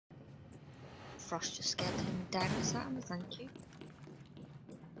Frost just scared him down or something, thank you.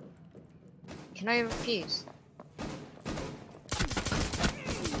 Can I refuse?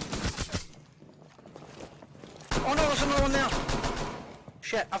 Oh no, there's another one there!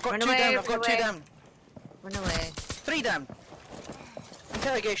 Shit, I've got two down, I've got two down. Run away. 3 down.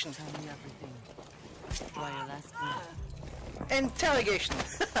 Interrogation. Tell me everything. Why your last blood? Interrogation.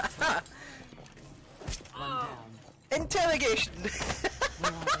 One down. Interrogation.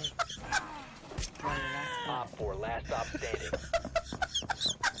 Where are they? Why your last blood? Op 4, last stop standing.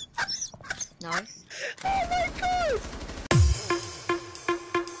 Nice. Oh my god!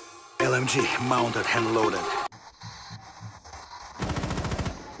 LMG mounted and loaded.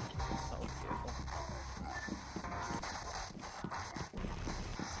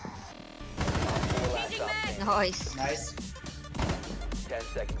 Nice. Nice. 10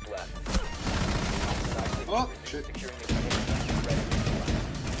 seconds left. Oh, shit. Securing the container. Ready.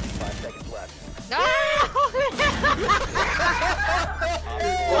 5 seconds left. No!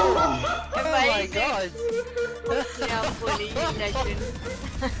 Oh my Amazing. god! Yeah, fully legend.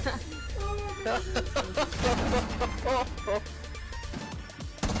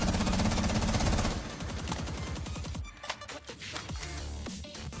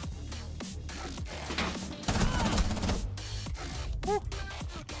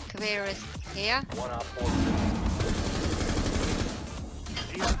 Kavir is here. 1 Op 4.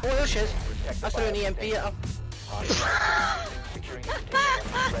 Oh, there she is. I threw an EMP at her. Securing the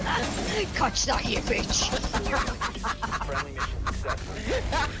container. Ready. Catch that, you bitch! Friendly mission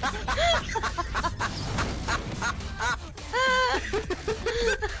successful.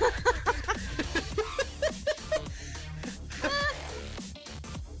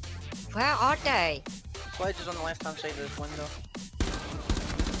 Where are they? Sledge is on the left hand side of this window.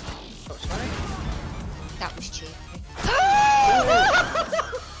 Oh, sorry? That was cheap.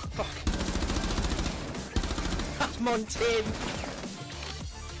 Fuck. That's Montaigne.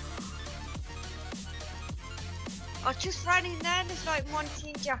 I just ran in there and there's like Monty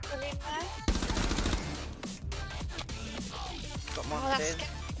and Jackal in there. Got Oh, Montaigne.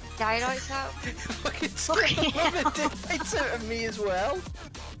 that's daylights out. Fucking fucking daylights out of me as well.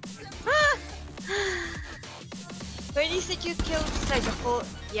 When you said you killed Sledge, I thought,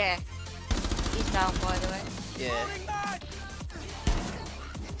 yeah, he's down by the way. Yeah.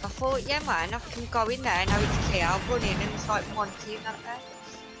 I thought, yeah man, I can go in there, now it's clear, I'll run in and it's like Monty and that there.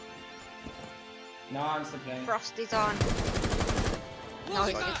 No, I'm still playing. Frost is on. No,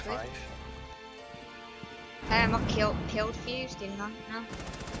 it's Liquid. I killed Fuse, didn't I? No.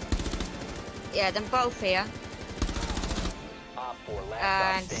 Yeah, them both here. Op 4, last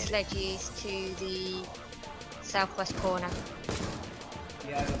And stop standing. Sledge is to the southwest corner.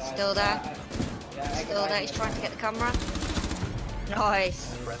 Yeah, Still there? Yeah, Still there, he's trying to get the camera.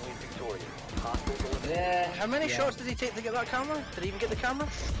 Nice. Friendly victorious. Hostiles eliminated. Yeah. How many shots did he take to get that camera? Did he even get the camera?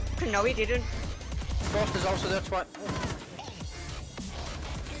 No, he didn't. Frost is also there, twat.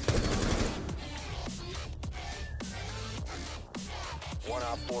 One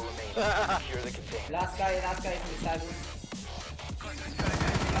Op 4 remaining. Secure the container. Last guy in the side room.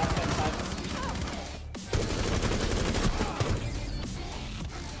 Last guy in the side room.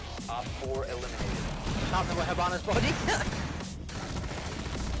 Op 4 eliminated. What's happening with Habana's body?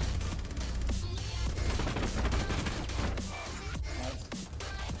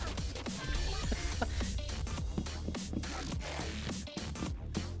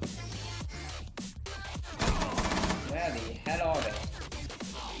 Where the hell are they?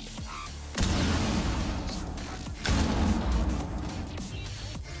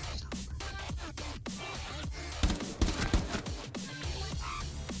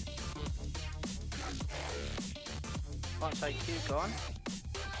 One side Q gone.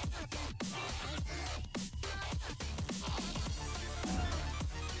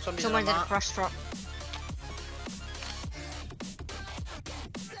 Somebody's Someone on did a that. frost drop.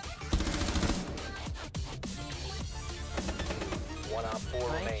 One Op 4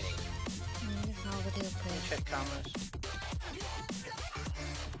 Nice. remaining. There's nobody up here. Check cameras.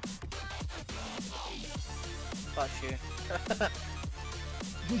 That's you.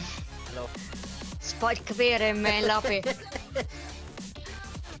 Hello. Spike Kavir in main lobby.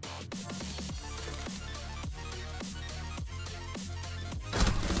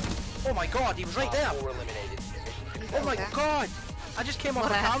 Oh my god, he was right Op there. 4 eliminated. Mission Oh my Okay. god. I just came off the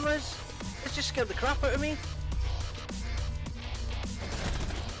What? cameras. It just scared the crap out of me.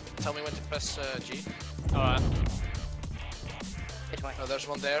 Tell me when to press G. Alright. Anyway. Oh, there's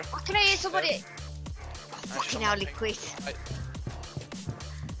one there. Oh, can I hear somebody? Oh, fucking hell, someone Liquid. Right.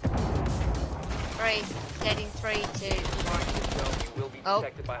 3, dead in 3, 2, 1. You will be Oh.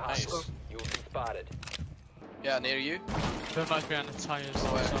 detected by hostiles. You will be spotted. Yeah, near you. They're like behind the tires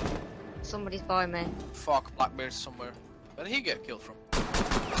Where? also. Somebody's by me. Fuck, Blackbeard's somewhere. Where did he get killed from?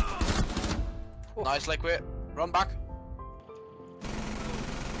 Nice Liquid. Run back.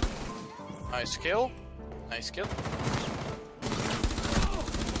 Nice kill. Nice kill.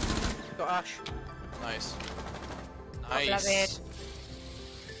 Got Ash. Nice. Blackbeard. Nice.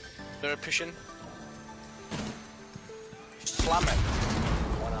 They're pushing. Slam it.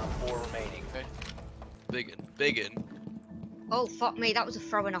 1 on 4 remaining. Okay. Biggin. Oh fuck me, that was a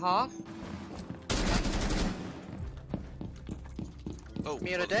throw and a half. Oh,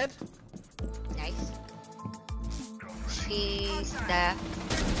 Mira dead. Nice. She's there.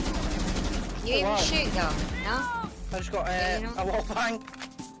 Can you even wow. shoot though? No? I just got Yeah, you know. a wall bang.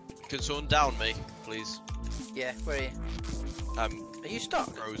 Can someone down me, please? Yeah, where are you? Are you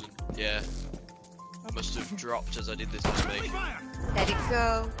stuck? Frozen. Yeah. I must have dropped as I did this mistake. Let it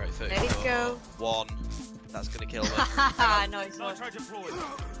go. Right, 30. Let it go. 1. That's gonna kill me. Haha, nice one.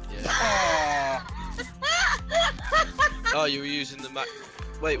 Yeah. Oh, you were using the Mac.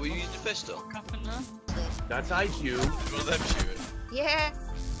 Wait, were you using the pistol? What happened there? That's IQ. One of them shoot it. Yeah.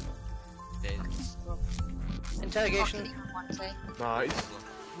 Dins. Interrogation. Fucking even want to. Nice.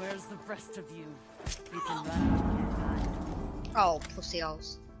 Where's the rest of you? You can run to your kind. Oh, pussy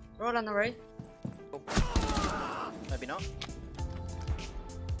holes. They're all on the roof. Maybe not.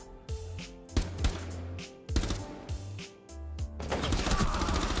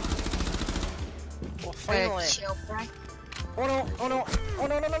 Oh, finally. Chill, bro. Oh no, oh no, oh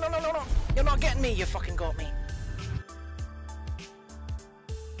no, no, no, no, no, no, no. You're not getting me, you fucking got me.